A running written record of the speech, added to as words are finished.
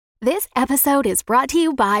This episode is brought to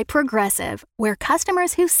you by Progressive, where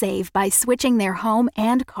customers who save by switching their home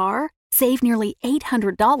and car save nearly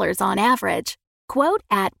 $800 on average. Quote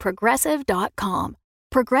at progressive.com.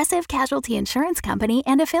 Progressive Casualty Insurance Company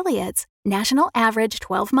and Affiliates. National average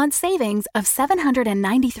 12-month savings of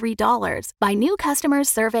 $793 by new customers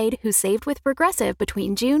surveyed who saved with Progressive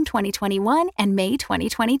between June 2021 and May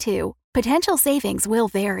 2022. Potential savings will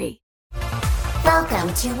vary.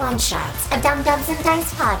 Welcome to One Shots, a Dum Dubs and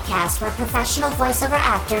Dice podcast where professional voiceover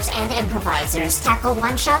actors and improvisers tackle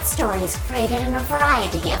one-shot stories created in a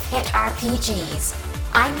variety of hit RPGs.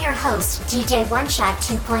 I'm your host, DJ One Shot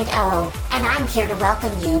 2.0, and I'm here to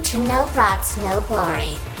welcome you to No Grotz, No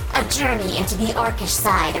Glory, a journey into the orcish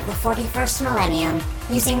side of the 41st millennium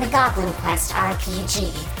using the Goblin Quest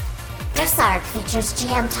RPG. This arc features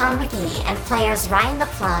GM Tom McGee and players Ryan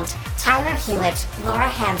LaPlante, Tyler Hewitt, Laura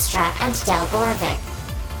Hamstra, and Del Borvik.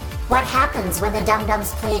 What happens when the Dum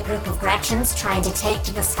Dums play a group of Gretchens trying to take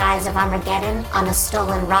to the skies of Armageddon on a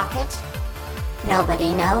stolen rocket?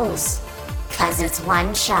 Nobody knows, 'cause it's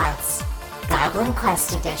One Shots, Goblin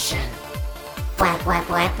Quest Edition. Wah, wah,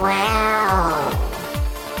 wah, wow.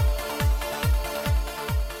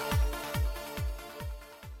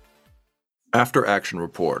 After action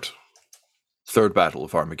report. Third Battle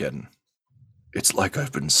of Armageddon. It's like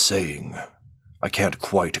I've been saying. I can't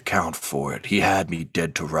quite account for it. He had me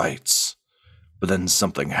dead to rights. But then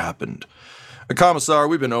something happened. Commissar,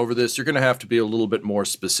 we've been over this. You're going to have to be a little bit more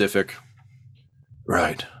specific.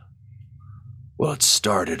 Right. Well, it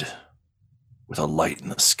started with a light in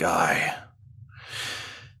the sky.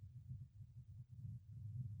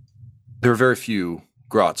 There are very few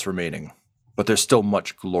Grotz remaining, but there's still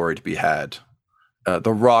much glory to be had.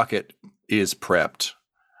 The rocket is prepped.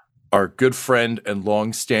 Our good friend and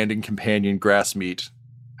long-standing companion Grassmeat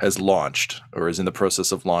has launched, or is in the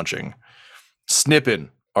process of launching.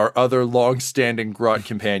 Snippin, our other long-standing Grot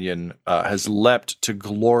companion, has leapt to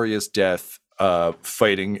glorious death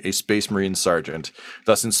fighting a Space Marine sergeant,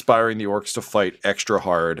 thus inspiring the orcs to fight extra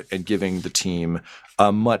hard and giving the team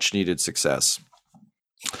a much-needed success.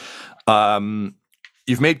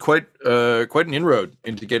 You've made quite an inroad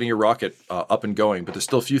into getting your rocket up and going, but there's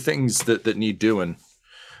still a few things that need doing.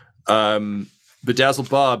 Bedazzled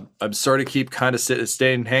Bob, I'm sorry to keep kind of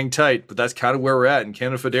hang tight, but that's kind of where we're at. In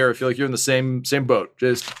Canada Federa, I feel like you're in the same boat.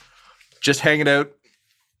 Just hanging out,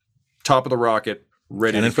 top of the rocket,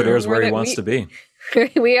 ready. Canada Federa is where he wants to be.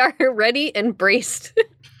 We are ready and braced.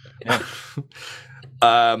 Yeah.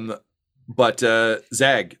 But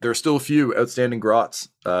Zag, there are still a few outstanding Grotz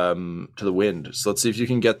to the wind. So let's see if you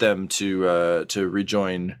can get them to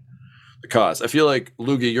rejoin the cause. I feel like,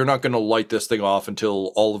 Lugi, you're not going to light this thing off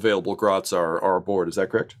until all available Grotz are aboard. Is that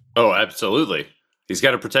correct? Oh, absolutely. He's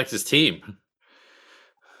got to protect his team.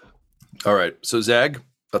 All right. So Zag,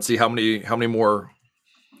 let's see how many more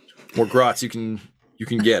Grotz you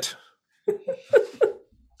can get.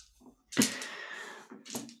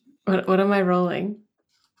 What am I rolling?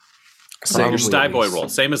 Same your Sty Boy roll.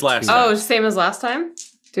 Same as last time. Oh, same as last time?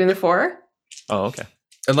 Doing the 4? Oh, okay.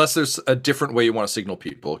 Unless there's a different way you want to signal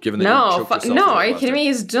people, given that No, are you kidding me?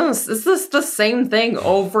 He's doing this. Is this the same thing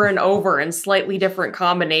over and over in slightly different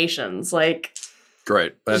combinations? Like,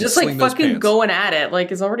 great. He's just like fucking going at it. Like,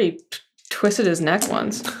 he's already twisted his neck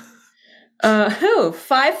once.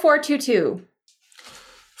 5422.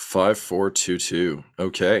 5422.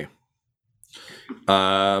 Okay.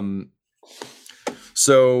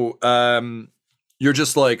 So you're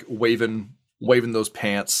just like waving those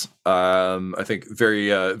pants. I think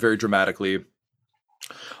very dramatically.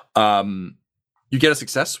 You get a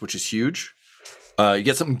success, which is huge. You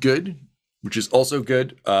get something good, which is also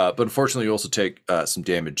good. But unfortunately, you also take some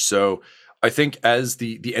damage. So I think as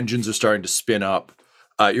the engines are starting to spin up,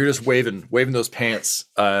 you're just waving those pants.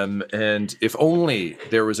 And if only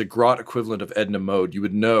there was a Grot equivalent of Edna Mode, you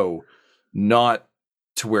would know not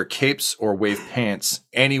to wear capes or wave pants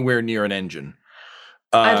anywhere near an engine.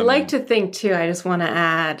 I'd like to think, too, I just want to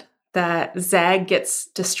add that Zag gets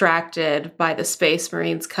distracted by the Space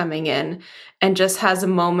Marines coming in and just has a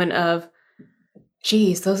moment of,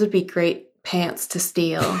 geez, those would be great pants to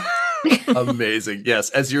steal. Amazing. Yes,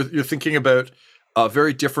 as you're thinking about a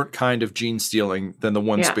very different kind of gene stealing than the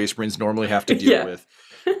one Space Marines normally have to deal with.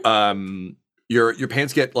 Your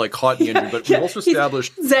pants get like caught in the engine, but we've also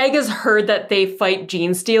established Zag has heard that they fight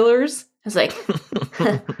gene stealers. It's like,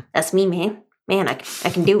 that's me, man. Man, I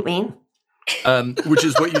can do it, man. Which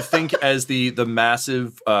is what you think as the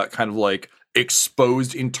massive kind of like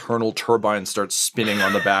exposed internal turbine starts spinning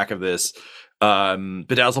on the back of this.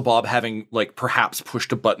 Bedazzle Bob having like perhaps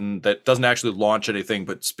pushed a button that doesn't actually launch anything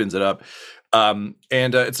but spins it up. And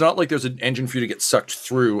it's not like there's an engine for you to get sucked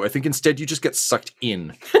through. I think instead you just get sucked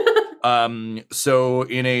in. So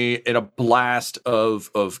in a blast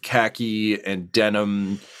of khaki and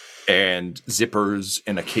denim and zippers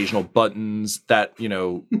and occasional buttons, that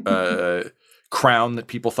crown that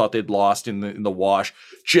people thought they'd lost in the wash,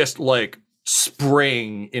 just like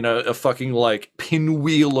spraying in a fucking like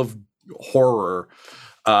pinwheel of horror.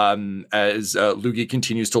 As Lugi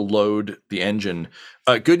continues to load the engine.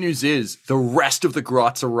 Good news is the rest of the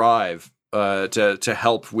Grotz arrive to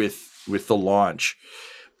help with the launch.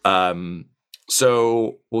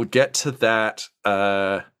 So we'll get to that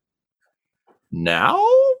now.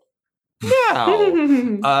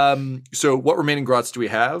 So what remaining Grotz do we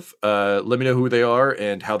have? Let me know who they are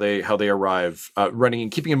and how they arrive. Running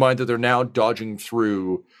and keeping in mind that they're now dodging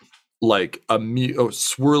through like a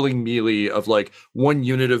swirling melee of like one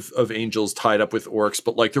unit of angels tied up with orcs,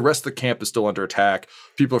 but like the rest of the camp is still under attack.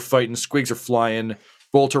 People are fighting, squigs are flying,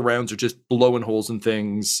 bolter rounds are just blowing holes in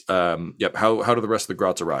things. Yep. How do the rest of the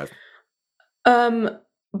Grotz arrive?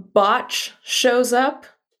 Botch shows up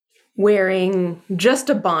wearing just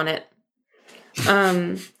a bonnet,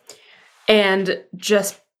 and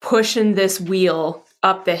just pushing this wheel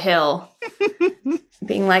up the hill.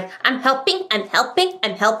 Being like, I'm helping.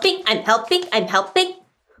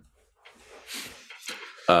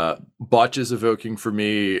 Botch is evoking for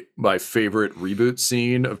me my favorite reboot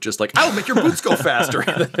scene of just like, I'll make your boots go faster.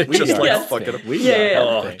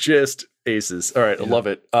 Just aces. All right, I love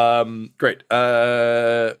it. Great.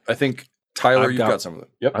 I think Tyler, you've got some of them.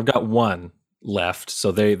 Yep, I've got one left.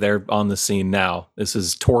 So they're on the scene now. This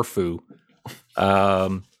is Torfu.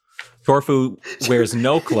 Torfu wears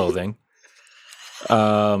no clothing.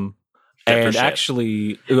 And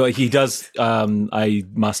actually, he does. I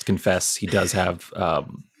must confess, he does have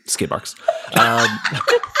skid marks.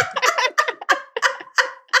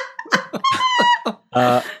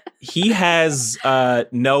 He has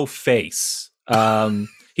no face.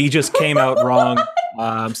 He just came out wrong.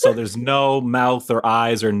 So there's no mouth or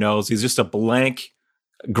eyes or nose. He's just a blank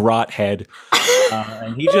grot head.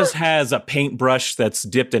 And he just has a paintbrush that's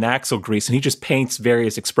dipped in axle grease, and he just paints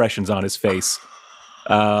various expressions on his face.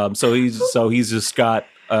 So he's just got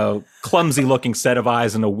a clumsy looking set of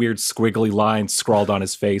eyes and a weird squiggly line scrawled on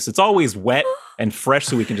his face. It's always wet and fresh,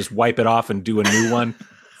 so we can just wipe it off and do a new one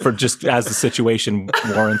for just as the situation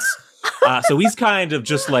warrants. So he's kind of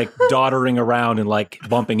just like doddering around and like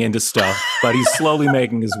bumping into stuff, but he's slowly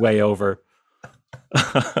making his way over.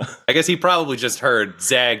 I guess he probably just heard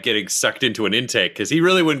Zag getting sucked into an intake because he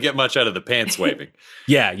really wouldn't get much out of the pants waving.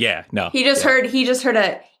 No. He just heard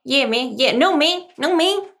a yeah, me, yeah, no me.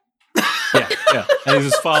 Yeah. And he's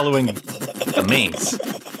just following the mains.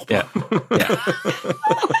 Yeah.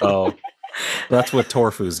 Oh, that's what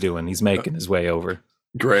Torfu's doing. He's making his way over.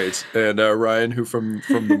 Great. And Ryan, who from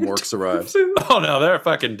the Morks arrives. Oh no, they're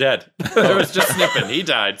fucking dead. It was just Snippin. He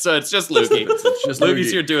died. So it's just Lugi.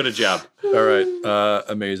 Lugi's here doing a job. All right.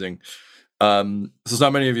 Amazing. So there's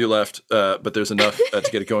not many of you left, but there's enough to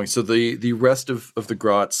get it going. So the rest of the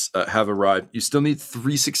Grotz have arrived. You still need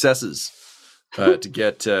 3 successes to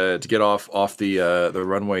get off the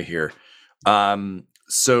runway here.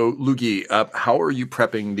 So Lugi, how are you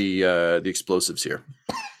prepping the explosives here?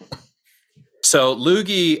 So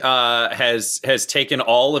Lugi has taken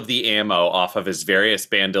all of the ammo off of his various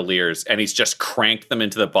bandoliers, and he's just cranked them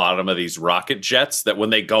into the bottom of these rocket jets that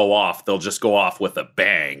when they go off, they'll just go off with a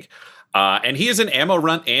bang. And he is an ammo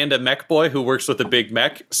runt and a mech boy who works with a big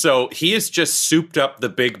mech. So he has just souped up the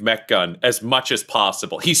big mech gun as much as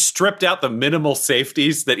possible. He's stripped out the minimal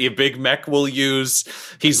safeties that a big mech will use.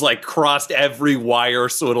 He's like crossed every wire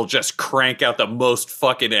so it'll just crank out the most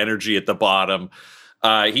fucking energy at the bottom.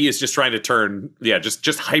 He is just trying to just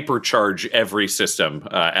hypercharge every system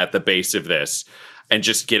at the base of this and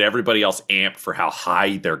just get everybody else amped for how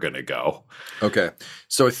high they're going to go. Okay.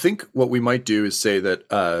 So I think what we might do is say that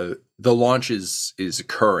the launch is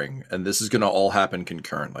occurring, and this is going to all happen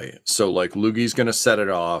concurrently. So like Lugi's going to set it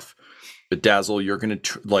off. Bedazzle, you're going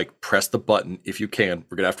to press the button if you can.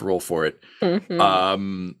 We're going to have to roll for it.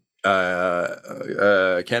 Mm-hmm.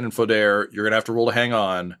 Cannon Fodair, you're going to have to roll to hang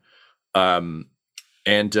on.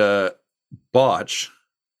 And Botch,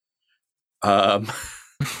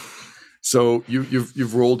 so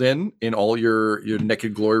you've rolled in all your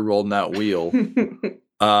naked glory roll in that wheel.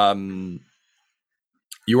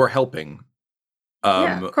 You are helping.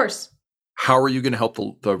 Yeah, of course. How are you going to help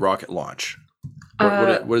the rocket launch?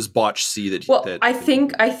 What does Botch see that? Well, that I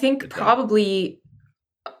think probably.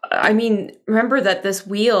 I mean, remember that this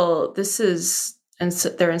wheel. This is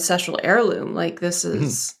their ancestral heirloom. Like this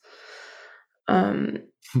is.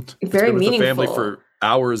 Very meaningful. The family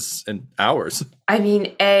hours and hours. I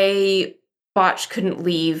mean, A, Botch couldn't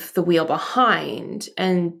leave the wheel behind,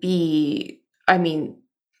 and B, I mean,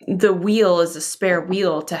 the wheel is a spare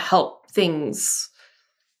wheel to help things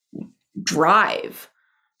drive.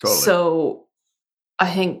 Totally. So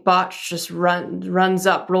I think Botch just runs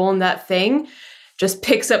up, rolling that thing, just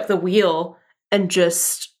picks up the wheel and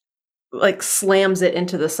just like slams it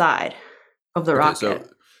into the side of the rocket.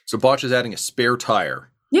 So Botch is adding a spare tire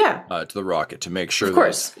to the rocket to make sure that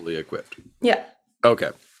it's fully equipped. Yeah. Okay.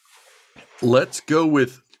 Let's go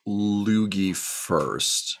with Loogie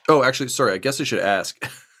first. Oh, actually, sorry. I guess I should ask.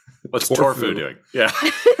 What's Torfu doing? Yeah.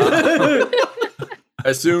 I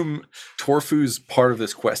assume Torfu's part of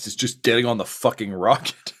this quest is just getting on the fucking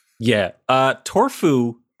rocket. Yeah.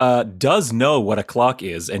 Torfu does know what a clock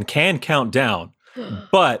is and can count down,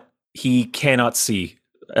 but he cannot see.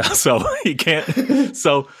 So he can't.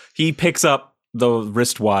 So he picks up the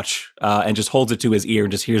wristwatch and just holds it to his ear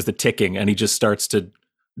and just hears the ticking, and he just starts to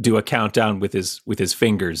do a countdown with his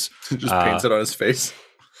fingers. Just paints it on his face.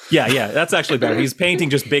 Yeah, that's actually better. He's painting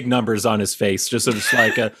just big numbers on his face, just sort of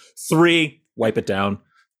like a 3, wipe it down.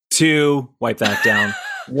 2, wipe that down.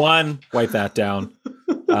 1, wipe that down.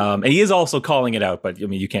 And he is also calling it out, but I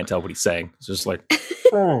mean, you can't tell what he's saying. It's just like,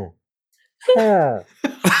 So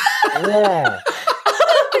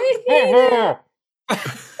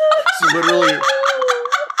literally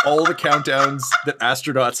all the countdowns that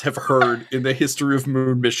astronauts have heard in the history of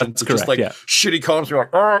moon missions. That's just correct, like shitty comms. You're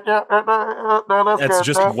like, all right, yeah, that's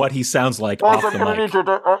just what he sounds like off the mic.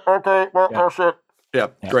 Okay, well, shit. Yeah,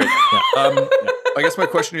 great. Yeah. I guess my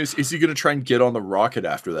question is he going to try and get on the rocket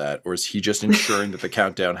after that, or is he just ensuring that the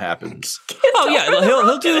countdown happens? Oh yeah,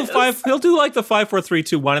 he'll do 5. He'll do like the 5, 4, 3,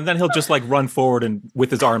 2, 1, and then he'll just like run forward and with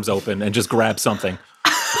his arms open and just grab something.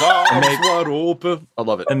 Wide open. I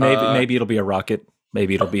love it. And maybe it'll be a rocket.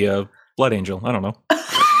 Maybe it'll be a blood angel. I don't know.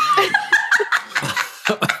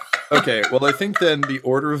 Okay, well, I think then the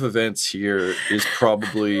order of events here is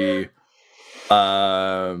probably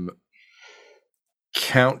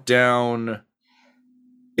countdown,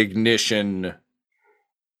 ignition,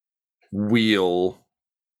 wheel,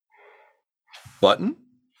 button.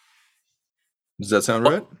 Does that sound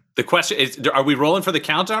right? The question is, are we rolling for the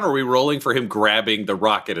countdown or are we rolling for him grabbing the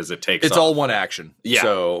rocket as it takes off? It's all one action. Yeah.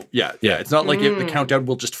 So, yeah. It's not like the countdown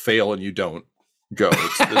will just fail and you don't go.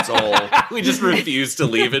 It's all... We just refuse to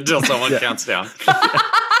leave until someone counts down.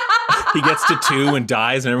 He gets to 2 and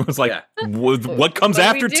dies, and everyone's like, what comes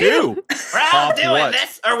after 2? We're all doing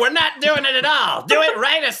this, or we're not doing it at all. Do it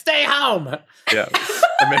right or stay home. Yeah.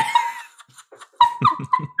 I mean...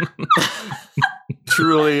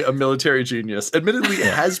 Truly a military genius. Admittedly,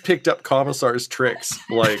 it has picked up Commissar's tricks,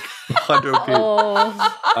 like Hundo P. You all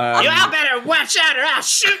better watch out or I'll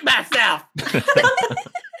shoot myself.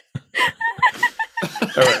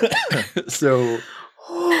 All right. So,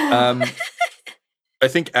 I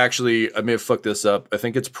think actually I may have fucked this up. I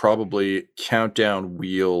think it's probably countdown,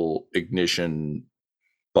 wheel, ignition,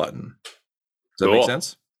 button. Does that make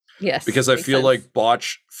sense? Yes. Because I feel like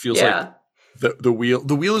Botch feels like the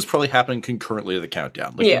wheel is probably happening concurrently to the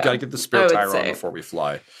countdown. Like you've got to get the spare tire on before we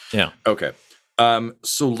fly. Yeah. Okay.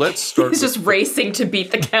 So let's start. He's just racing to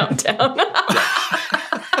beat the countdown.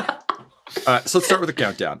 So let's start with the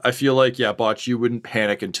countdown. I feel like Botch, you wouldn't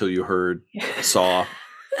panic until you heard Saw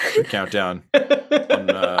the countdown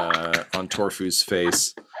on Torfu's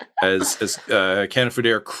face as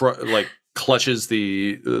Cannonfodere clutches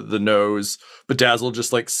the nose. Bedazzle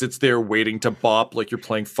just like sits there waiting to bop like you're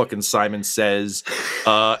playing fucking Simon Says,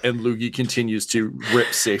 and Loogie continues to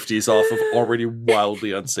rip safeties off of already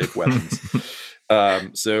wildly unsafe weapons.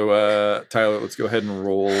 So Tyler, let's go ahead and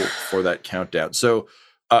roll for that countdown. So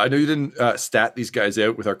I know you didn't stat these guys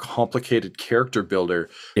out with our complicated character builder,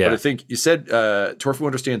 but I think you said Torfu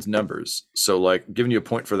understands numbers, so like giving you a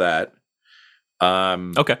point for that.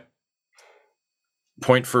 Okay.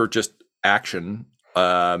 Point for just action.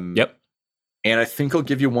 Yep. And I think I'll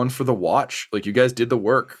give you one for the watch. Like you guys did the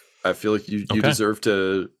work. I feel like you deserve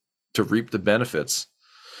to reap the benefits.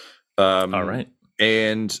 All right.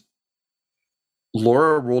 And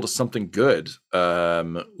Laura rolled something good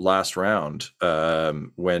last round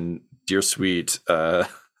when dear sweet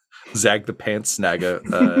Zag the Pants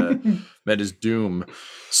Snagga met his doom.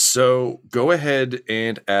 So go ahead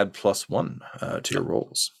and add +1 to your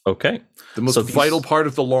rolls. Okay. The most vital part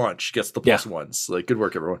of the launch gets the +1s. Like, good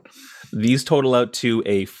work, everyone. These total out to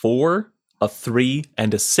a 4, a 3,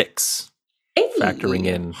 and a 6. Hey. Factoring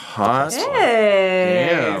in hot. Hey.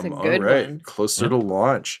 Damn. That's a good all right. one. Closer to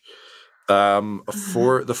launch. The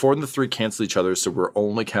 4 and the 3 cancel each other, so we're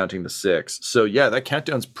only counting the 6. So yeah, that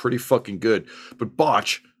countdown's pretty fucking good. But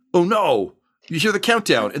Botch, oh no, You hear the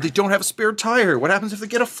countdown, and they don't have a spare tire. What happens if they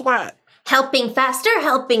get a flat? Helping faster,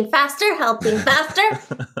 helping faster, helping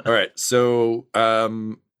faster. All right, so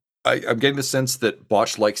I'm getting the sense that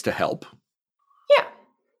Botch likes to help. Yeah.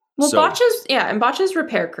 Well, So- Botch is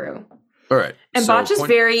repair crew. All right. And so Botch is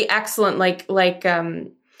very excellent,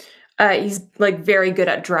 he's like very good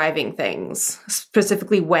at driving things,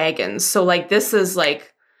 specifically wagons. So like this is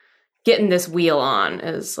like getting this wheel on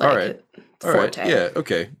is like All right. forte. Yeah,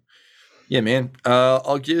 okay. Yeah, man.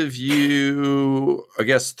 I'll give you, I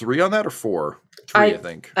guess, 3 on that or 4? 3, I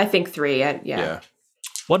think. I think 3. Yeah.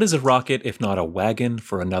 What is a rocket if not a wagon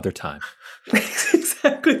for another time?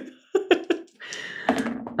 Exactly.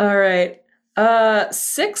 All right.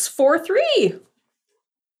 6, 4, 3.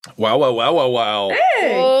 Wow.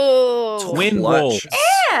 Hey. Oh. Twin Clutch. rolls.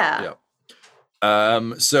 Yeah.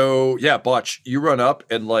 So yeah, Botch, you run up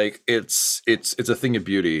and like it's a thing of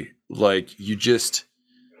beauty. Like you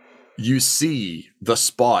see the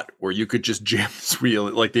spot where you could just jam this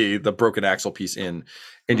wheel, like the broken axle piece in,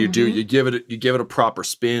 and you give it a proper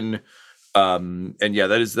spin. And yeah,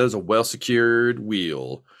 that is a well secured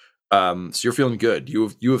wheel. So you're feeling good.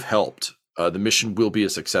 You have helped. The mission will be a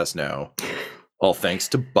success now. All thanks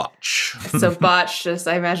to Botch. So Botch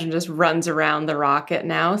I imagine just runs around the rocket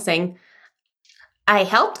now saying, I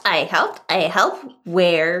helped.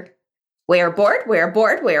 Where board?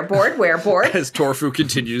 As Torfu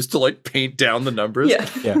continues to like paint down the numbers.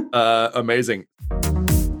 Yeah. Amazing.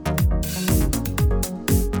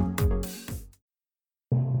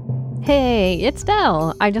 Hey, it's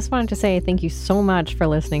Del. I just wanted to say thank you so much for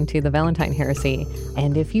listening to the Valentine Heresy.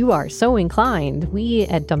 And if you are so inclined, we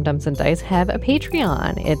at Dum Dums and Dice have a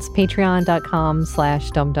Patreon. It's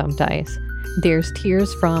patreon.com/dumdumdice. There's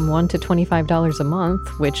tiers from $1 to $25 a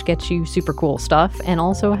month, which gets you super cool stuff and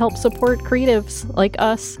also helps support creatives like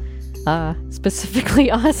us, specifically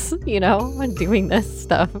us, doing this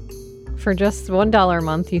stuff. For just $1 a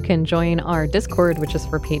month, you can join our Discord, which is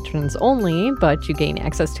for patrons only, but you gain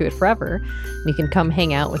access to it forever. You can come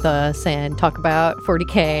hang out with us and talk about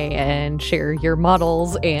 40K and share your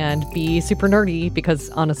models and be super nerdy,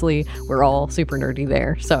 because honestly, we're all super nerdy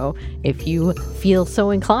there. So if you feel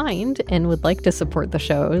so inclined and would like to support the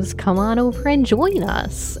shows, come on over and join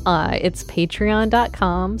us. It's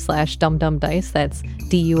patreon.com/dumdumdice. That's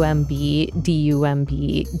DUMBDICE.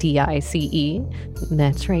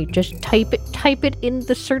 That's right. Just type it in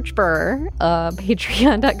the search bar,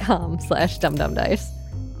 patreon.com/dumdumdice.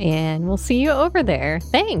 And we'll see you over there.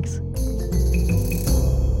 Thanks.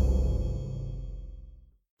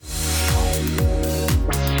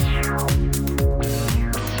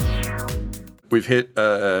 We've hit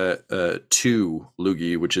 2,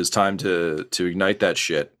 Loogie, which is time to ignite that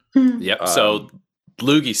shit. Yep. So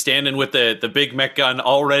Loogie standing with the big mech gun,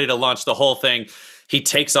 all ready to launch the whole thing. He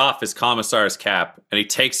takes off his commissar's cap and he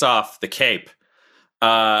takes off the cape.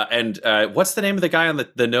 And what's the name of the guy on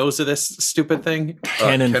the nose of this stupid thing?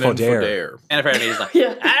 Cannon Fodere. And he's like, Yeah.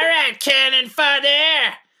 all right, Cannon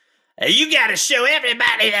Fodere. You got to show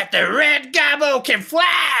everybody that the red gobbo can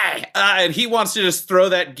fly. And he wants to just throw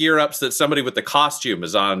that gear up so that somebody with the costume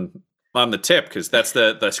is on the tip, because that's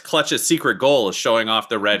the Clutch's secret goal, is showing off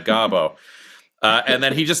the red gobbo. And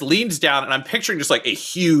then he just leans down, and I'm picturing just like a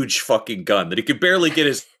huge fucking gun that he could barely get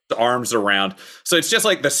his arms around. So it's just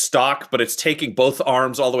like the stock, but it's taking both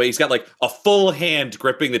arms all the way. He's got like a full hand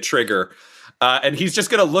gripping the trigger. And he's just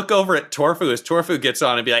going to look over at Torfu as Torfu gets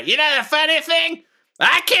on and be like, you know the funny thing?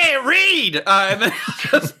 I can't read. And then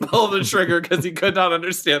he'll just pull the trigger because he could not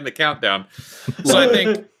understand the countdown. So I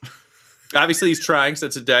think, obviously he's trying, so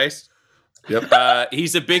it's a dice. Yep.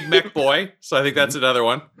 He's a big mech boy, so I think that's another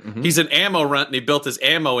one. Mm-hmm. He's an ammo runt, and he built his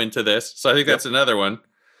ammo into this, so I think that's another one.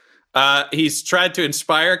 He's tried to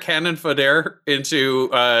inspire Cannon Fodere into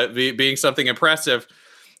being something impressive.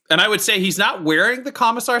 And I would say he's not wearing the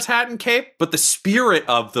commissar's hat and cape, but the spirit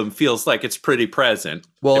of them feels like it's pretty present.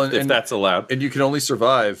 Well, if that's allowed. And you can only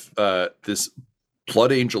survive this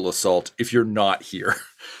Blood Angel assault if you're not here.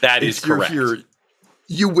 That is correct. If you're here,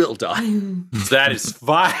 you will die. That is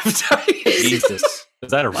 5 dice. Jesus.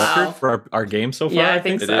 Is that a record for our game so far? Yeah, I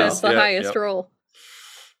think so. That's the Yeah, highest yep. roll.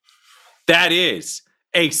 That is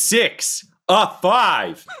a 6, a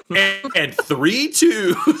 5, and 3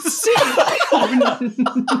 2s.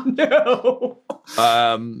 No.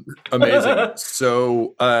 Amazing.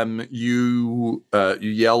 So you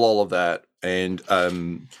yell all of that, and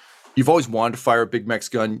you've always wanted to fire a big mech's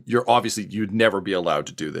gun. You'd never be allowed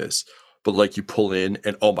to do this, but like you pull in,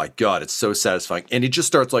 and oh my god, it's so satisfying. And it just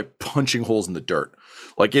starts like punching holes in the dirt.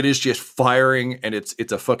 Like it is just firing, and it's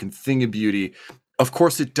a fucking thing of beauty. Of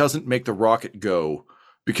course, it doesn't make the rocket go,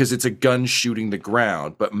 because it's a gun shooting the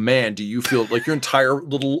ground. But man, do you feel like your entire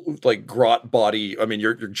little like grot body? I mean,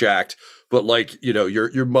 you're jacked, but like, you know,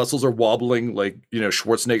 your muscles are wobbling like, you know,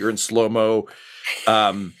 Schwarzenegger in slow-mo.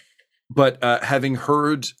 But having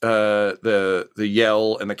heard the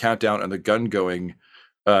yell and the countdown and the gun going,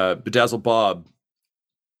 Bedazzle Bob,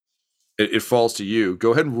 it falls to you.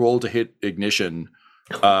 Go ahead and roll to hit ignition.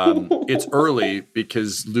 It's early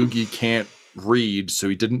because Loogie can't read, so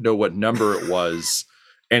he didn't know what number it was,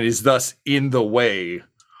 and is thus in the way.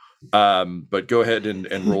 But go ahead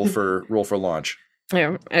and roll for launch.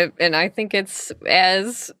 Yeah, and I think it's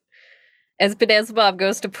as Bedazzle Bob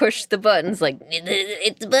goes to push the buttons, like,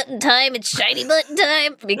 it's button time, it's shiny button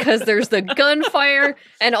time, because there's the gunfire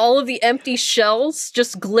and all of the empty shells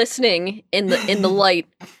just glistening in the light,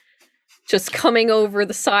 just coming over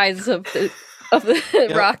the sides of the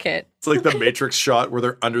rocket. It's like the Matrix shot where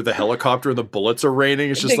they're under the helicopter and the bullets are raining.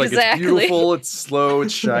 It's just like, it's beautiful, it's slow,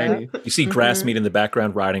 it's shiny. You see Grassmeat in the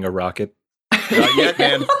background riding a rocket. Not yet,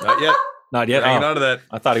 man. Not yet. Not yet. Hanging on to that.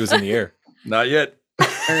 I thought he was in the air. Not yet.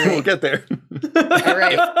 We'll get there. All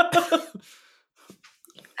right.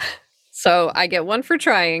 So I get one for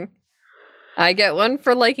trying. I get one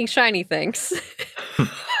for liking shiny things.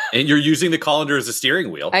 And you're using the colander as a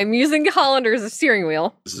steering wheel. I'm using the colander as a steering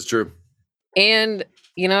wheel. This is true. And,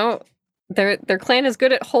 you know, their clan is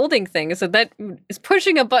good at holding things. So that is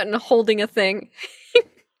pushing a button, holding a thing.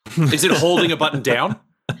 Is it holding a button down?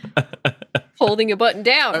 Holding a button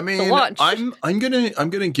down. I mean, to launch. I'm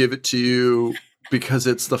gonna give it to you because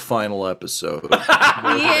it's the final episode.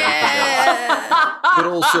 Yeah. But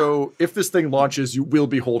also, if this thing launches, you will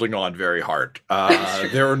be holding on very hard.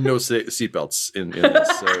 There are no seatbelts in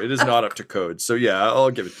this, so it is not up to code. So yeah,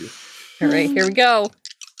 I'll give it to you. All right, here we go.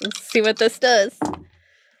 Let's see what this does.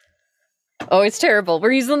 Oh, it's terrible.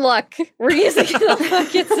 We're using luck. We're using the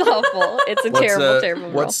luck. It's awful. It's a terrible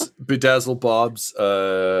roll. What's Bedazzle Bob's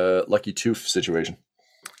lucky tooth situation?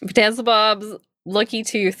 Bedazzle Bob's lucky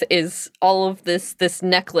tooth is all of this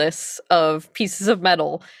necklace of pieces of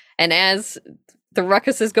metal, and as the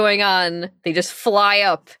ruckus is going on, they just fly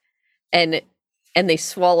up and they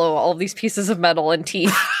swallow all these pieces of metal and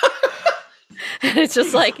teeth. And it's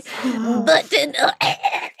just like button.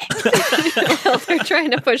 While they're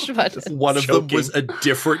trying to push buttons. One of them was a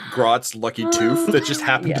different Grotz lucky tooth that just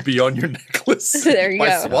happened to be on your necklace. There you By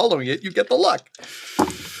go. swallowing it, you get the luck.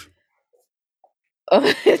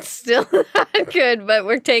 Oh, it's still not good, but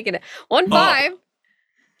we're taking it. 1 5,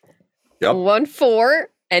 Yep. 1 4,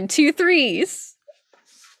 and 2 3s.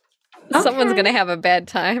 Someone's gonna have a bad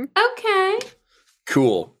time. Okay.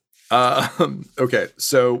 Cool. Okay,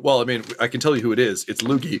 so, well, I mean, I can tell you who it is. It's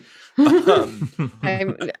Loogie.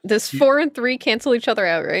 This 4 and 3 cancel each other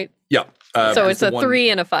out, right? Yeah. So it's a 3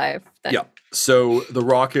 and a 5. Then. Yeah. So the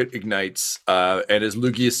rocket ignites, and as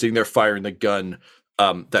Loogie is sitting there firing the gun,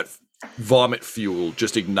 that vomit fuel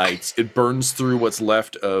just ignites. It burns through what's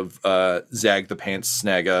left of Zag the Pants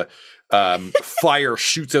Snagga. Fire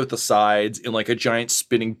shoots out the sides in like a giant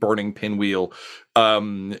spinning burning pinwheel,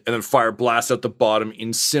 and then fire blasts out the bottom,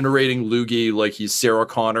 incinerating Loogie like he's Sarah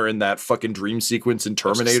Connor in that fucking dream sequence in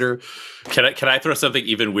Terminator. Can I throw something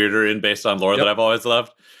even weirder in based on lore that I've always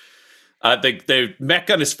loved? The mech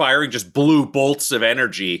gun is firing just blue bolts of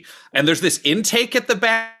energy, and there's this intake at the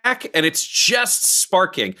back, and it's just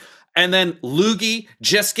sparking. And then Loogie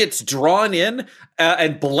just gets drawn in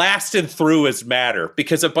and blasted through as matter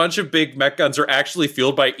because a bunch of big mech guns are actually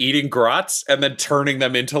fueled by eating Grotz and then turning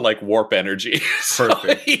them into like warp energy. Perfect.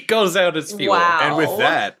 So he goes out as fuel. Wow. And with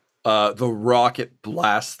that, the rocket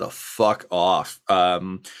blasts the fuck off.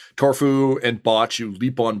 Torfu and Bachu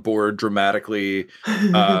leap on board dramatically,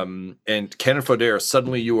 and Ken and Fodera,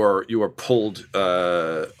 suddenly you are pulled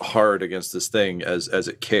hard against this thing as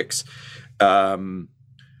it kicks.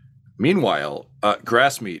 Meanwhile,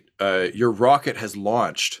 Grassmeat, your rocket has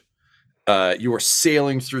launched. You are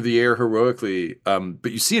sailing through the air heroically,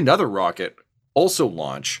 but you see another rocket also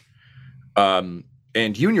launch. And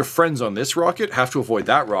you and your friends on this rocket have to avoid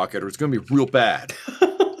that rocket or it's going to be real bad.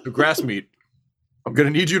 So Grassmeat, I'm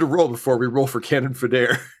going to need you to roll before we roll for Cannon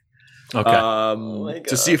Fodera. Okay.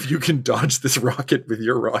 To see if you can dodge this rocket with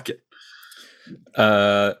your rocket.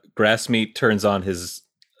 Grassmeat turns on his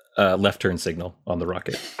left turn signal on the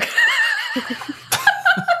rocket.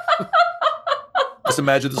 Just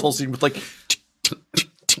imagine this whole scene with like...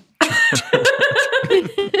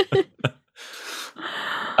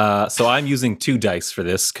 So I'm using 2 dice for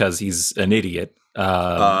this because he's an idiot.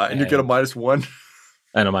 and you get a -1.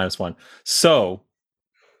 And a -1. So,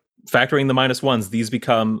 factoring the -1s, these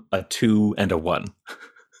become a 2 and a 1.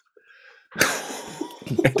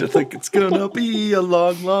 I think it's gonna be a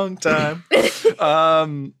long, long time.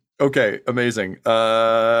 Okay, amazing.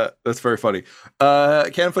 That's very funny.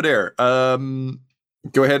 Canfidaire,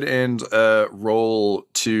 go ahead and roll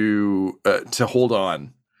to hold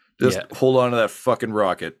on. Just hold on to that fucking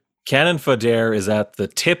rocket. Cannon Fodere is at the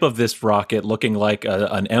tip of this rocket looking like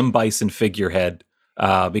an M. Bison figurehead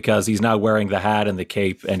because he's now wearing the hat and the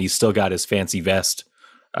cape and he's still got his fancy vest.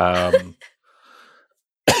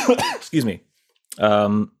 Excuse me.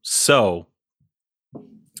 So,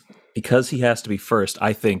 because he has to be first,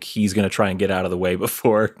 I think he's going to try and get out of the way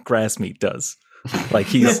before Grassmeat does. Like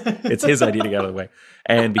it's his idea to get out of the way.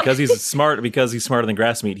 And because he's smarter than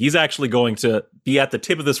Grassmeat, he's actually going to be at the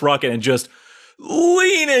tip of this rocket and just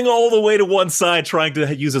leaning all the way to one side, trying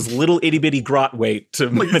to use his little itty bitty grot weight to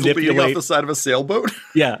like manipulate off the side of a sailboat.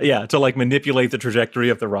 yeah, to like manipulate the trajectory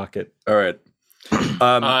of the rocket. All right.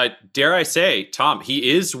 Dare I say, Tom, he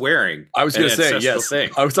is wearing. I was going to say ancestral yes. thing.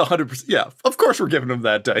 I was 100%. Yeah, of course we're giving him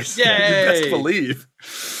that dice. Yay! You best believe.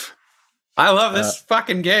 I love this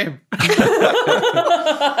fucking game.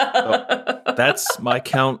 That's my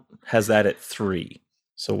count. Has that at 3.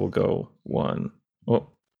 So we'll go 1. Oh,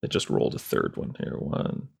 it just rolled a third one here.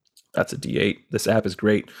 1. That's a D8. This app is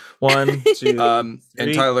great. 1, 2. 3.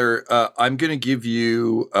 And Tyler, I'm going to give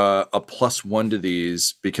you a +1 to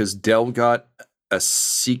these because Dell got a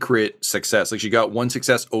secret success. Like she got 1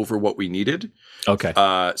 success over what we needed. Okay.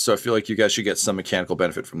 So I feel like you guys should get some mechanical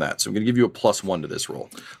benefit from that. So I'm going to give you a +1 to this roll.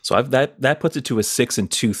 So that puts it to a 6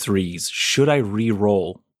 and 2 3s. Should I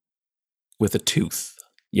re-roll with a tooth?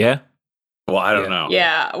 Yeah. Well, I don't know.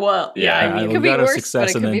 Yeah. Well, yeah. I mean, It could be worse, but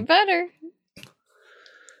it could be better.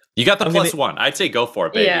 You got the +1. I'd say go for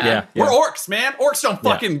it, baby. Yeah. We're orcs, man. Orcs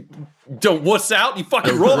don't wuss out. You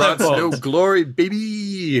fucking roll that No phone. glory,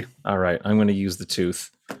 baby. All right. I'm going to use the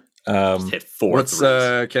tooth. Just hit 4 What's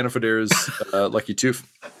threes. Canifadaire's lucky tooth?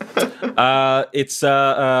 It's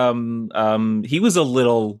he was a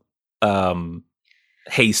little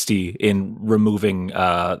hasty in removing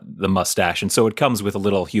the mustache, and so it comes with a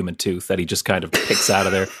little human tooth that he just kind of picks out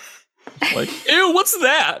of there. Like, ew, what's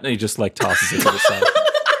that? And he just like tosses it to the side.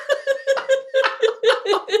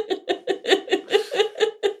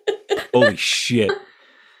 Holy shit.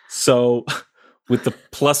 So with the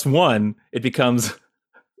 +1, it becomes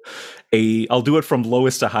I'll do it from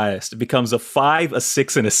lowest to highest. It becomes a 5, a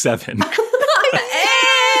 6, and a 7.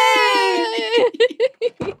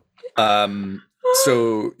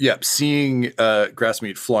 So yeah, seeing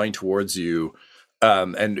Grassmeat flying towards you,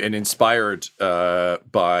 and inspired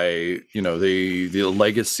by the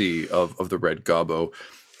legacy of the Red Gobbo,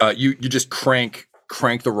 you just crank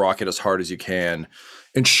the rocket as hard as you can,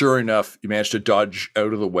 and sure enough, you manage to dodge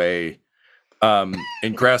out of the way. And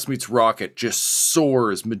Grassmeat's rocket just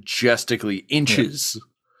soars majestically inches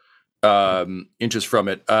from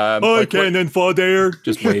it. Cannon Fodere,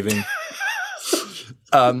 just waving.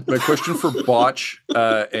 My question for Botch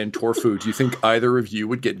and Torfu: do you think either of you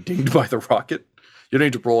would get dinged by the rocket? You don't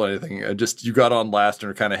need to roll anything. You got on last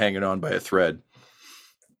and are kind of hanging on by a thread.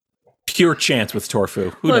 Pure chance with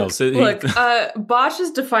Torfu. Who knows?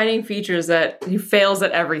 Bosch's defining feature is that he fails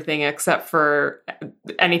at everything except for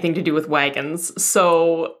anything to do with wagons.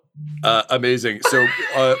 So amazing. So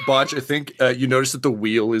Botch, I think you noticed that the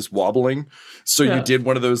wheel is wobbling. So you did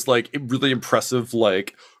one of those like really impressive,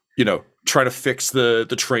 like, trying to fix the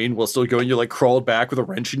train while still going. You like crawled back with a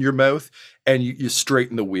wrench in your mouth and you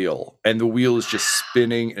straighten the wheel, and the wheel is just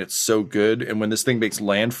spinning, and it's so good. And when this thing makes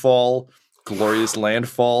landfall, glorious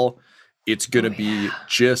landfall, it's going to be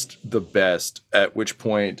just the best, at which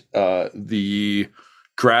point the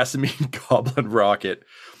Grassamine Goblin rocket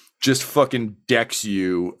just fucking decks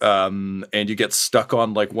you, and you get stuck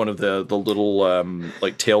on like one of the little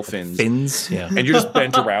like tail fins. Yeah. And you're just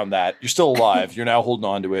bent around that. You're still alive. You're now holding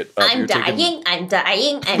on to it. I'm dying. I'm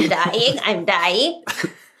dying.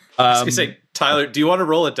 I was going to say, Tyler, do you want to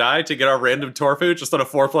roll a die to get our random Torfu? Just on a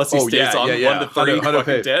 4+ he stays on 1 to 3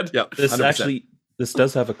 fucking dead? Yep. This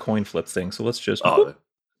does have a coin flip thing, so let's just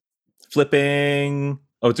flipping.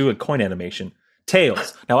 Oh, do a coin animation.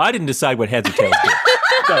 Tails. Now I didn't decide what heads or tails do.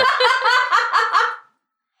 So,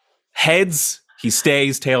 heads, he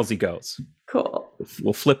stays. Tails, he goes. cool.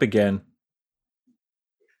 We'll flip again.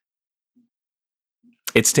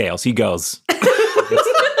 It's tails. He goes. He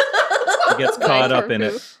gets caught up in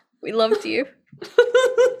it. We loved you.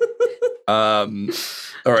 All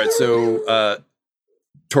right, so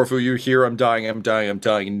Torfu, you hear I'm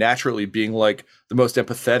dying, naturally being like the most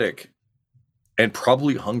empathetic and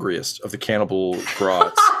probably hungriest of the cannibal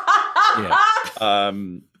Grotz. Yeah.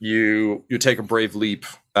 You take a brave leap,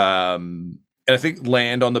 and I think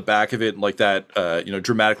land on the back of it like that,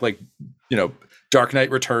 dramatic like Dark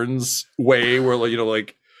Knight Returns way where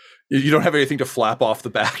like you don't have anything to flap off the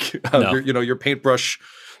back. No. Your paintbrush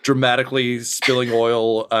dramatically spilling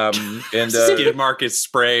oil, and skid mark is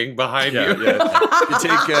spraying behind you. Yeah. You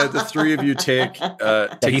take the three of you take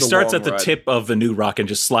He starts at the ride. tip of the new rock and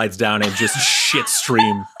just slides down, and just shit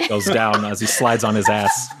stream goes down as he slides on his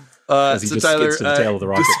ass. As he just Tyler, skids to the tail of the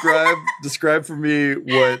rocket. Describe for me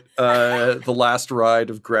what the last ride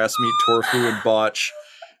of Grassmeat, Torfu, and Botch.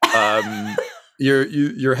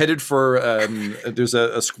 You're headed for there's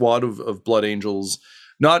a squad of Blood Angels.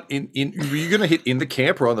 Not in were you gonna hit in the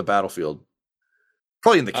camp or on the battlefield?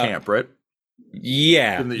 Probably in the camp, right?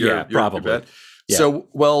 Yeah, probably. Yeah. So,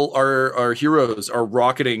 our heroes are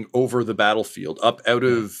rocketing over the battlefield, up out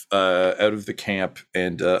of the camp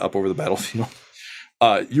and up over the battlefield.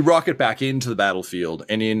 You rocket back into the battlefield,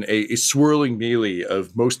 and in a swirling melee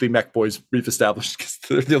of mostly mech boys we've established because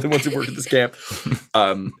they're the only ones who work at this camp.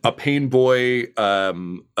 A pain boy,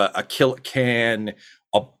 a kill can,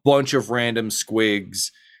 a bunch of random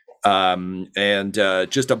squigs, and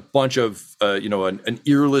just a bunch of an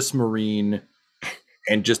earless marine,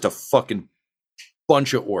 and just a fucking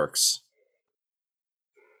bunch of orcs.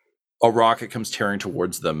 A rocket comes tearing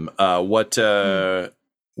towards them. What does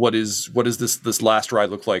this last ride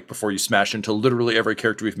look like before you smash into literally every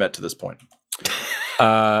character we've met to this point?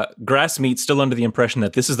 Grassmeat's still under the impression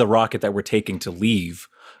that this is the rocket that we're taking to leave.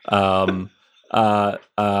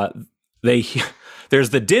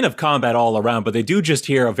 There's the din of combat all around, but they do just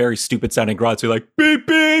hear a very stupid sounding Grotz who like beep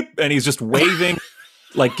beep, and he's just waving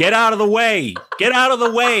like get out of the way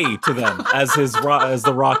to them as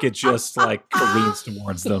the rocket just like careens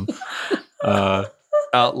towards them.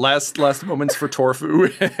 Last moments for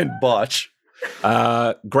Torfu and Botch.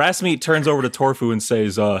 Grassmeat turns over to Torfu and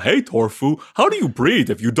says, hey Torfu, how do you breathe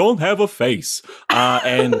if you don't have a face?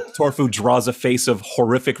 And Torfu draws a face of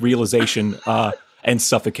horrific realization and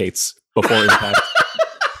suffocates before impact.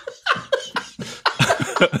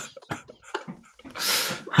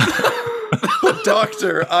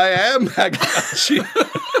 Doctor, I am Hagachi.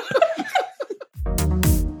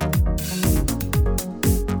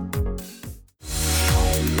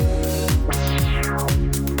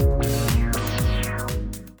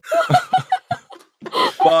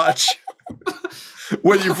 Botch,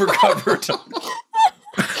 when you've recovered,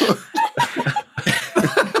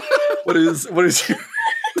 what is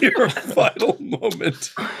your final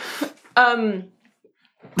moment?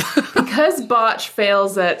 Because Botch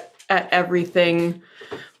fails at everything,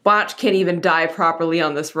 Botch can't even die properly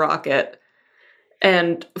on this rocket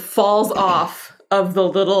and falls off of the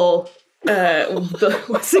little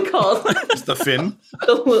what's it called? It's the fin.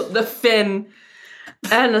 the fin,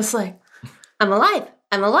 and it's like, I'm alive.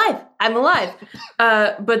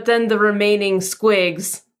 But then the remaining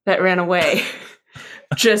squigs that ran away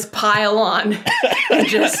just pile on and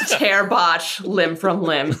just tear Botch limb from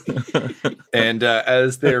limb. And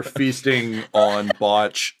as they're feasting on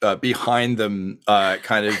Botch, behind them,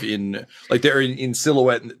 kind of in like they're in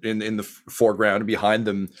silhouette in the foreground, and behind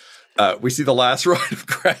them, we see the last ride of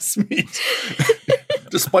Grassmeat.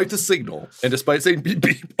 Despite the signal and despite saying beep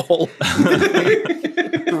beep, all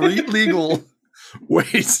legal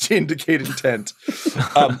ways to indicate intent,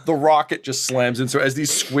 the rocket just slams in. So as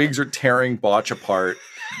these squigs are tearing Botch apart,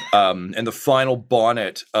 and the final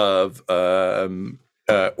bonnet of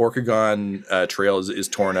Orcagon Trail is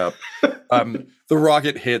torn up, the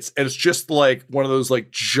rocket hits, and it's just like one of those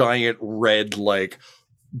like giant red like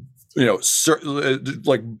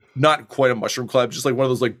like not quite a mushroom cloud, just like one of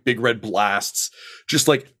those like big red blasts. Just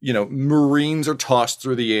like Marines are tossed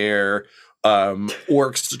through the air.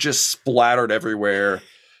 Orcs just splattered everywhere,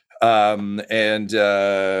 and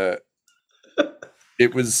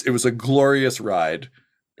it was a glorious ride.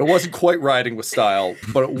 It wasn't quite riding with style,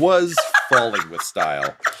 but it was falling with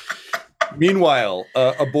style. Meanwhile,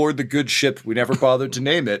 aboard the good ship we never bothered to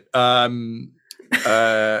name it,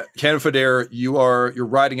 Canfodere, you're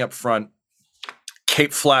riding up front,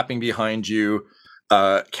 cape flapping behind you,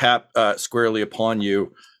 cap squarely upon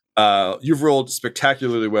you. You've rolled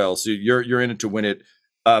spectacularly well, so you're in it to win it.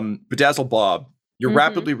 Bedazzle Bob, you're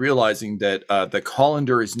rapidly realizing that the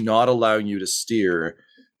colander is not allowing you to steer,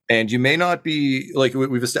 and you may not be like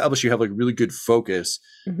we've established. You have like really good focus.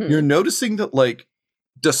 You're noticing that like,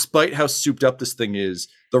 despite how souped up this thing is,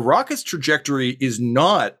 the rocket's trajectory is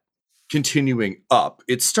not continuing up.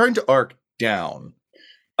 It's starting to arc down,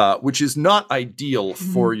 which is not ideal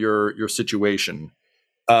for your situation.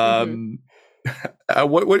 What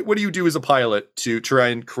do you do as a pilot to try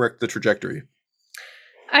and correct the trajectory?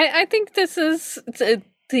 I think this is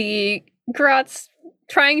the Grotz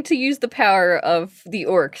trying to use the power of the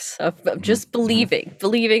orcs of just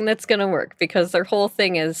believing that's going to work, because their whole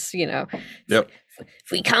thing is, Yep.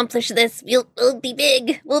 if we accomplish this, we'll be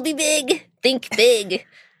big. We'll be big. Think big.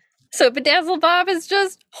 So Bedazzle Bob is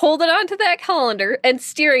just holding on to that colander and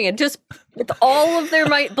steering it, just with all of their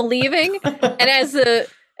might, believing. And as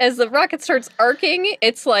the rocket starts arcing,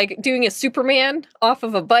 it's like doing a Superman off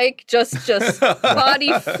of a bike, just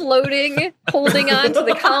body floating, holding on to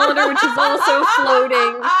the colander, which is also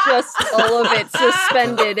floating, just all of it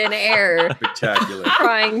suspended in air. Spectacular.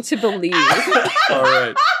 Trying to believe. All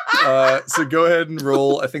right. So go ahead and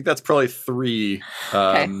roll. I think that's probably 3. Okay.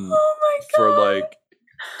 Oh my God. For like,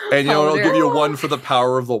 and I'll give you a 1 for the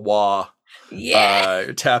power of the wah.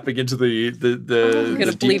 Yeah. Tapping into the I'm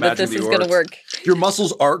gonna believe that this is gonna work. Your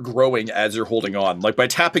muscles are growing as you're holding on. Like by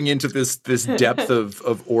tapping into this depth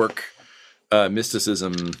of orc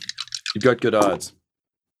mysticism, you've got good odds.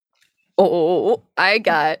 Oh, I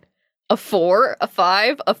got a 4, a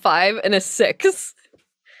 5, a 5, and a 6.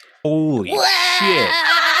 Holy shit.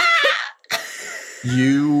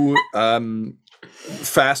 You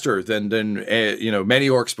faster than many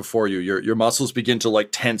orcs before you. Your muscles begin to like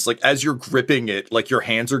tense, like as you're gripping it, like your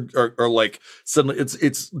hands are like suddenly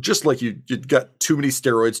it's just like you got too many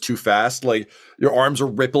steroids too fast. Like your arms are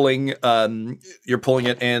rippling. You're pulling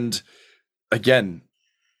it, and again,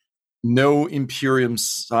 no Imperium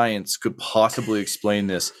science could possibly explain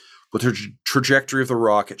this, but the trajectory of the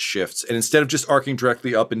rocket shifts, and instead of just arcing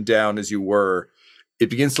directly up and down as you were,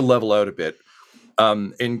 it begins to level out a bit.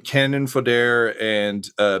 And Cannon Fodere and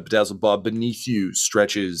Bedazzled Bob, beneath you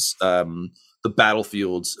stretches the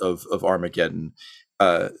battlefields of Armageddon.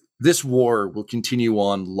 This war will continue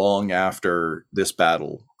on long after this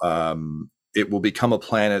battle. It will become a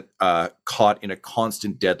planet caught in a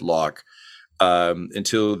constant deadlock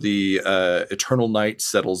until the eternal night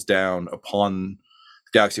settles down upon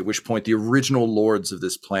the galaxy, at which point the original lords of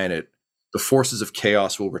this planet, the forces of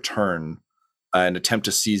chaos, will return and attempt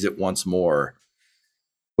to seize it once more.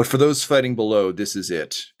 But for those fighting below, this is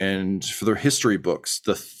it. And for their history books,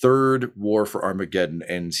 the third war for Armageddon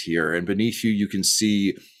ends here. And beneath you, you can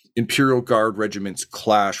see Imperial Guard regiments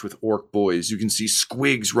clash with Orc boys. You can see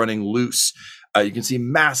squigs running loose. You can see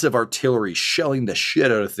massive artillery shelling the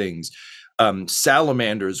shit out of things.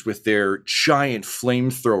 Salamanders with their giant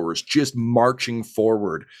flamethrowers just marching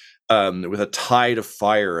forward with a tide of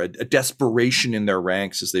fire, a desperation in their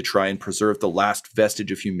ranks as they try and preserve the last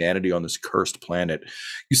vestige of humanity on this cursed planet.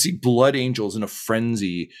 You see blood angels in a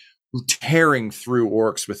frenzy tearing through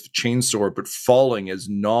orcs with chainsaw, but falling as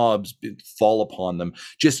knobs fall upon them.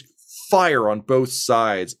 Just fire on both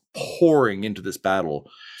sides pouring into this battle.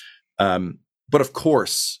 But of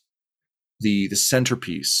course, the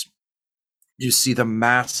centerpiece, you see the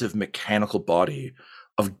massive mechanical body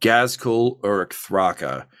of Gazkul Uruk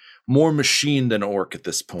Thraka, more machine than orc at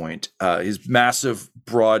this point. His massive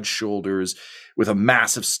broad shoulders with a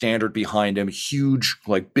massive standard behind him, huge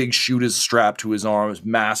like big shooters strapped to his arms,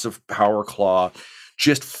 massive power claw,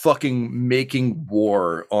 just fucking making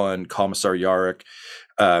war on Commissar Yarrick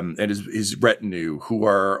and his retinue, who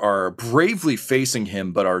are bravely facing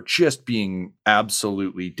him, but are just being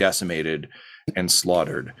absolutely decimated and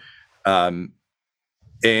slaughtered. And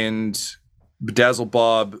Bedazzle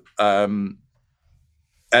Bob,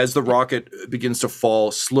 as the rocket begins to fall,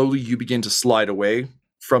 slowly you begin to slide away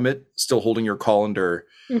from it, still holding your colander.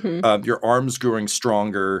 Mm-hmm. Your arms growing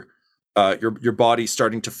stronger, your body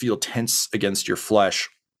starting to feel tense against your flesh,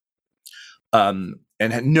 and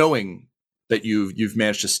knowing that you've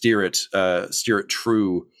managed to steer it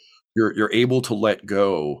true, you're able to let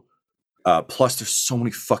go. Plus, there's so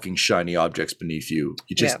many fucking shiny objects beneath you.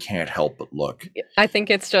 You just can't help but look. I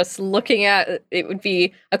think it's just looking at it would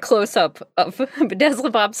be a close-up of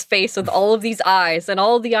Bedazzle Bob's face with all of these eyes, and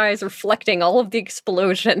all of the eyes reflecting all of the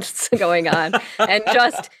explosions going on, and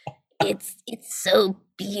just it's so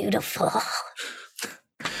beautiful.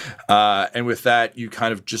 And with that, you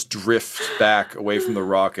kind of just drift back away from the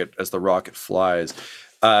rocket as the rocket flies.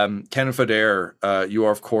 Cannon Fodere, you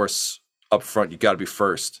are of course up front. You got to be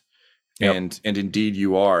first. Yep. And indeed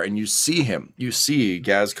you are, and you see him. You see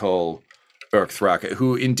Gazkul Uruk Thraka,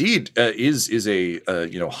 who indeed is a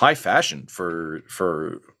high fashion for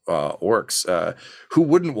orcs. Who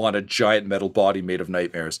wouldn't want a giant metal body made of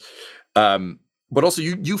nightmares? But also,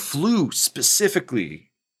 you flew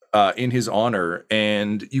specifically in his honor,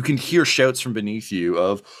 and you can hear shouts from beneath you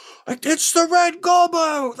of, "It's the Red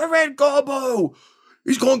Gobbo! The Red Gobbo!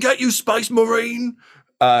 He's gonna get you, Space Marine!"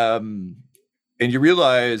 And you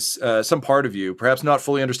realize some part of you, perhaps not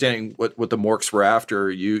fully understanding what the Morks were after,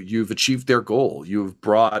 you've achieved their goal. You've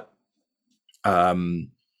brought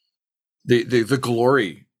the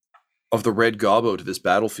glory of the red gobbo to this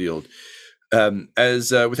battlefield.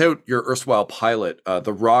 As without your erstwhile pilot,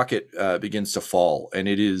 the rocket begins to fall, and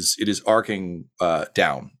it is arcing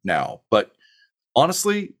down now. But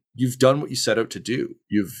honestly, you've done what you set out to do.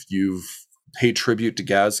 You've paid tribute to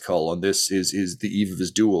Gazkul on this is the eve of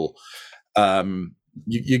his duel.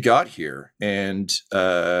 You got here, and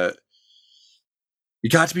you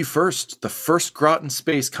got to be first. The first Grot in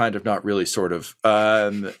space, kind of, not really, sort of.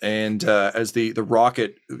 And as the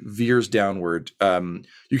rocket veers downward,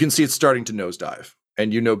 you can see it's starting to nosedive.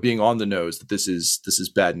 And being on the nose, that this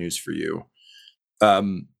is bad news for you.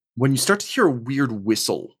 When you start to hear a weird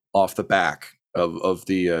whistle off the back of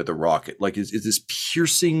the rocket, like is this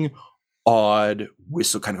piercing, odd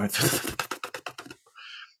whistle, kind of.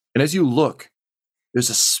 And as you look, there's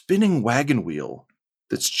a spinning wagon wheel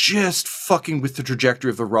that's just fucking with the trajectory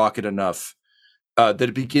of the rocket enough that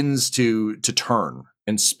it begins to turn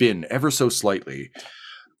and spin ever so slightly.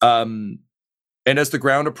 And as the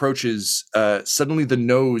ground approaches, suddenly the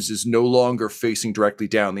nose is no longer facing directly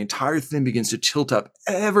down. The entire thing begins to tilt up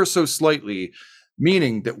ever so slightly,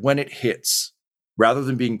 meaning that when it hits, rather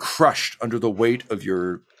than being crushed under the weight of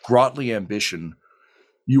your grotly ambition,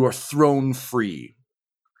 you are thrown free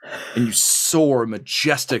and you soar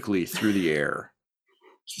majestically through the air.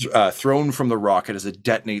 Thrown from the rocket as it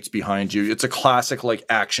detonates behind you. It's a classic like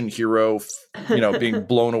action hero, being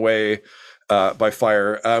blown away by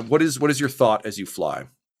fire. What is your thought as you fly?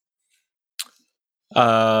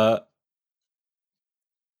 I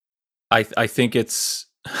think it's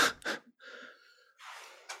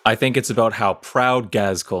I think it's about how proud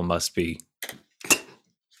Gazkul must be.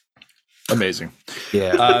 Amazing.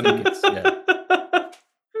 Yeah.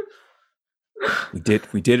 We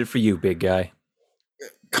did it for you, big guy.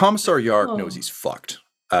 Commissar Yark knows he's fucked.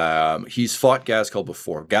 He's fought Gazkul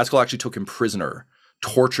before. Gazkul actually took him prisoner,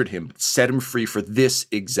 tortured him, set him free for this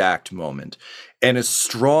exact moment. And as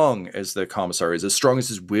strong as the Commissar is, as strong as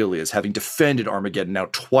his will is, having defended Armageddon now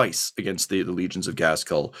twice against the legions of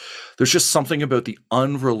Gazkul, there's just something about the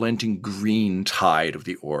unrelenting green tide of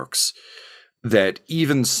the orcs that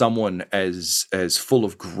even someone as full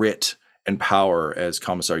of grit and power as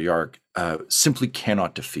Commissar Yark simply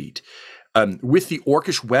cannot defeat. With the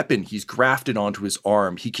orcish weapon he's grafted onto his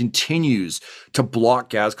arm, he continues to block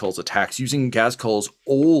Gazkul's attacks, using Gazkul's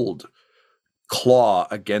old claw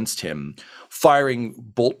against him, firing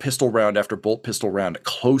bolt pistol round after bolt pistol round at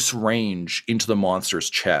close range into the monster's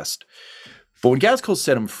chest. But when Gazkul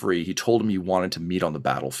set him free, he told him he wanted to meet on the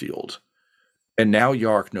battlefield. And now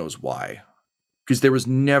Yark knows why. Because there was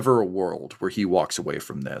never a world where he walks away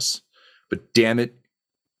from this. But damn it,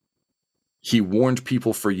 he warned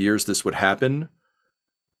people for years this would happen,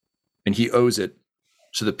 and he owes it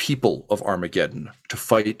to the people of Armageddon to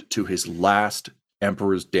fight to his last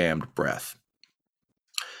Emperor's damned breath.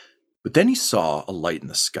 But then he saw a light in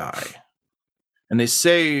the sky. And they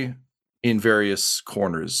say in various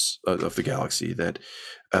corners of the galaxy that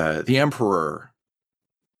the Emperor,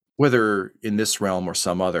 whether in this realm or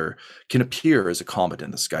some other, can appear as a comet in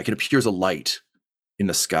the sky, can appear as a light in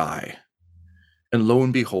the sky. And lo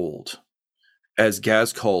and behold, as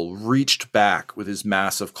Gazkul reached back with his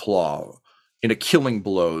massive claw in a killing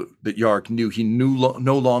blow that Yark knew he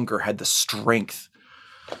no longer had the strength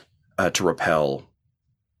to repel,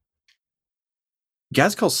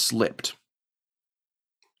 Gazkul slipped.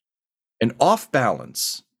 And off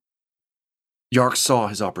balance, Yark saw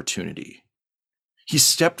his opportunity. He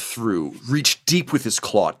stepped through, reached deep with his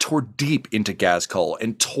claw, tore deep into Gazkul,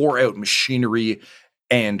 and tore out machinery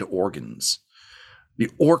and organs. The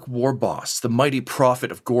orc war boss, the mighty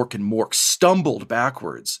prophet of Gork and Mork, stumbled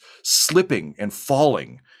backwards, slipping and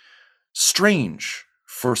falling. Strange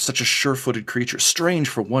for such a sure-footed creature, strange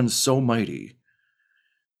for one so mighty.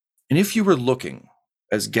 And if you were looking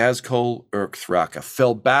as Gazkul Urkthraka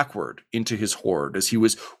fell backward into his horde, as he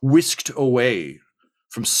was whisked away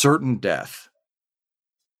from certain death,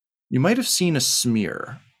 you might have seen a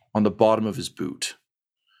smear on the bottom of his boot.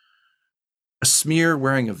 A smear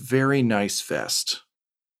wearing a very nice vest,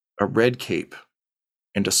 a red cape,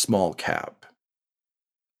 and a small cap.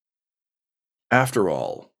 After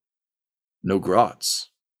all, no Grotz,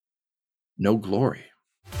 no glory.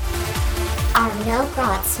 Our No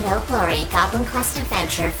Grotz, No Glory Goblin Quest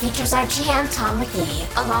adventure features our GM Tom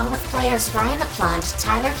McGee, along with players Ryan LaPlante,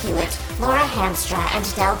 Tyler Hewitt, Laura Hamstra,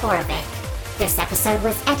 and Del Borovic. This episode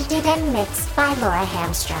was edited and mixed by Laura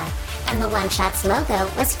Hamstra, and the One Shots logo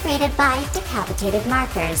was created by Decapitated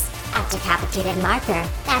Markers at Decapitated Marker,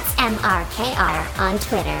 that's MRKR on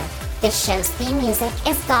Twitter. This show's theme music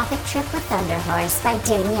is Gothic Trip with Thunder Horse by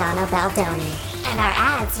Damiano Baldoni. And our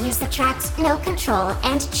ads use the tracks No Control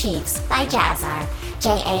and Chiefs by Jazzar,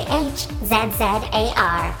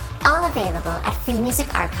 Jahzzar, all available at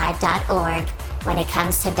freemusicarchive.org. When it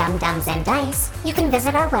comes to Dum Dums and Dice, you can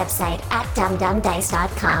visit our website at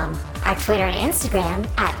dumdumdice.com, our Twitter and Instagram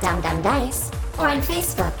at dumdumdice, or on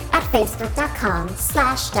Facebook at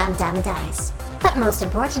facebook.com/dumdumdice. But most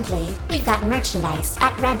importantly, we've got merchandise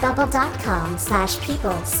at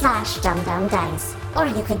redbubble.com/people/dumdumdice. Or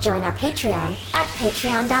you could join our Patreon at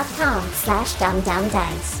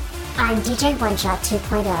patreon.com/dumdumdice. I'm DJ OneShot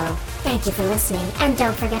 2.0. Thank you for listening, and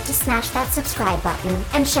don't forget to smash that subscribe button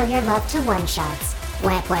and show your love to One Shots.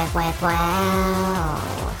 Wow.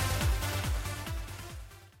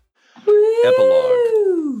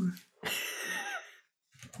 Epilogue.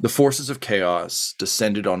 The forces of chaos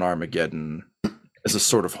descended on Armageddon as a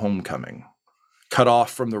sort of homecoming. Cut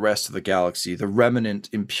off from the rest of the galaxy, the remnant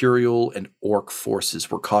Imperial and Orc forces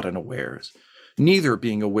were caught unawares, neither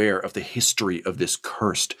being aware of the history of this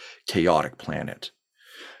cursed, chaotic planet.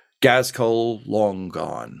 Gazkul, long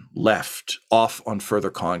gone, left, off on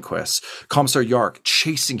further conquests, Commissar Yark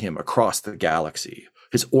chasing him across the galaxy,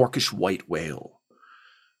 his orcish white whale.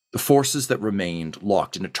 The forces that remained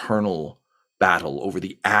locked in eternal battle over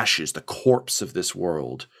the ashes, the corpse of this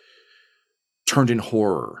world, turned in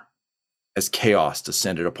horror as chaos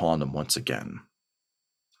descended upon them once again.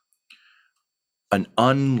 An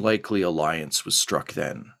unlikely alliance was struck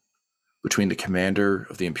then between the commander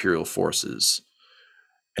of the Imperial forces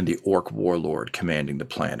and the Orc warlord commanding the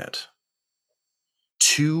planet.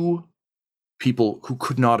 Two people who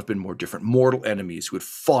could not have been more different, mortal enemies who had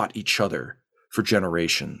fought each other for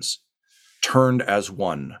generations, turned as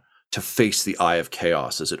one to face the eye of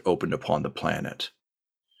chaos as it opened upon the planet.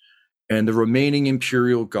 And the remaining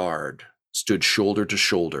Imperial Guard stood shoulder to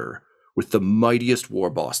shoulder with the mightiest war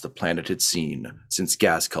boss the planet had seen since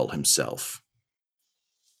Gazkul himself.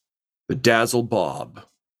 The Dazzle Bob,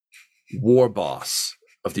 war boss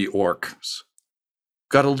of the Orcs,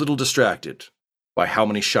 got a little distracted by how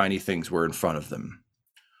many shiny things were in front of them,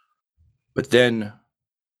 but then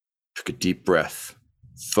took a deep breath,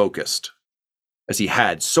 focused, as he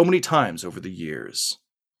had so many times over the years,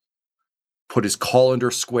 put his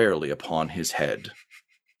colander squarely upon his head,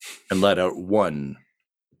 and let out one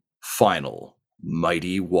final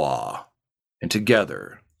mighty wah, and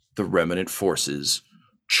together the remnant forces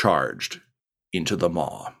charged into the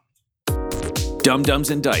maw. Dum Dums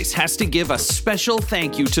and Dice has to give a special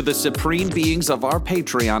thank you to the supreme beings of our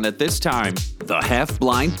Patreon at this time. The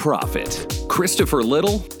Half-Blind Prophet, Christopher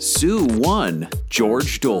Little, Sue One,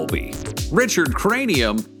 George Dolby, Richard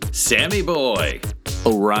Cranium, Sammy Boy,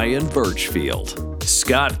 Orion Birchfield,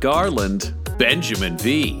 Scott Garland, Benjamin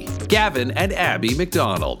V, Gavin and Abby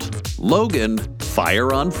McDonald, Logan,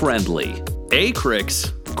 Fire Unfriendly,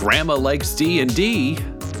 Acrix, Grandma Likes D&D,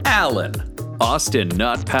 Alan, Austin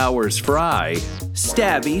Nut Powers Fry,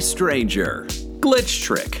 Stabby Stranger, Glitch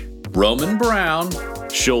Trick, Roman Brown,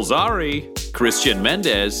 Shulzari, Christian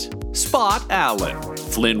Mendez, Spot Allen,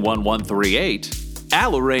 Flynn 1138,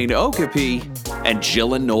 Alarain Okapi, and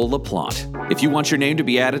Jillian Noel LaPlante. If you want your name to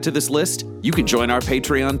be added to this list, you can join our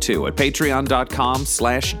Patreon too at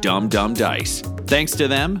patreon.com/dumdumdice. Thanks to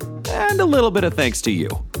them, and a little bit of thanks to you.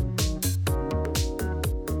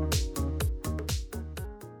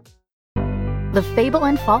 The Fable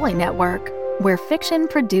and Folly Network, where fiction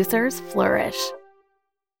producers flourish.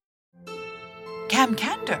 Cam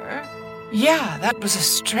Kander? Yeah, that was a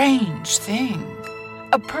strange thing.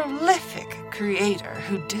 A prolific creator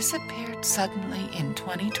who disappeared suddenly in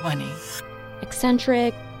 2020.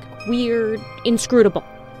 Eccentric, weird, inscrutable.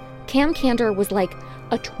 Cam Kander was like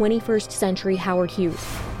a 21st century Howard Hughes.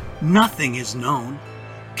 Nothing is known.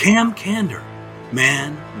 Cam Kander.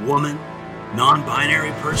 Man, woman,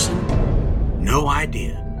 non-binary person. No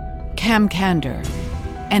idea. Cam Kander.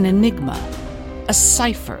 An enigma. A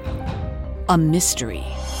cipher. A mystery.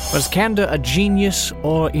 Was Kander a genius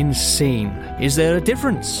or insane? Is there a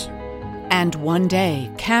difference? And one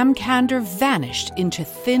day, Cam Kander vanished into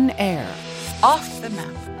thin air. Off the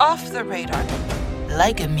map, off the radar,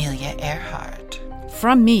 like Amelia Earhart.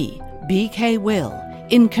 From me, BK Will,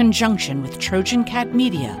 in conjunction with Trojan Cat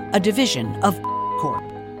Media, a division of Corp.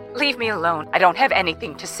 Leave me alone. I don't have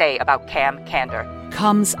anything to say about Cam Kander.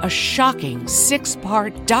 Comes a shocking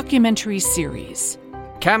 6-part documentary series.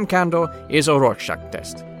 Cam Kander is a Rorschach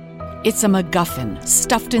test. It's a MacGuffin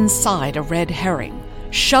stuffed inside a red herring,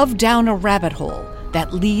 shoved down a rabbit hole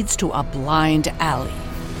that leads to a blind alley.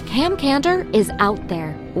 Cam Kander is out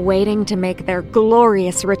there, waiting to make their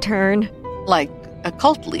glorious return. Like a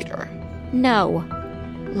cult leader? No,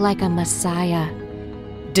 like a messiah.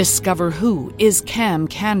 Discover who is Cam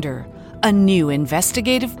Kander, a new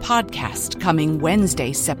investigative podcast coming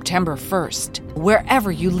Wednesday, September 1st,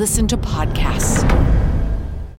 wherever you listen to podcasts.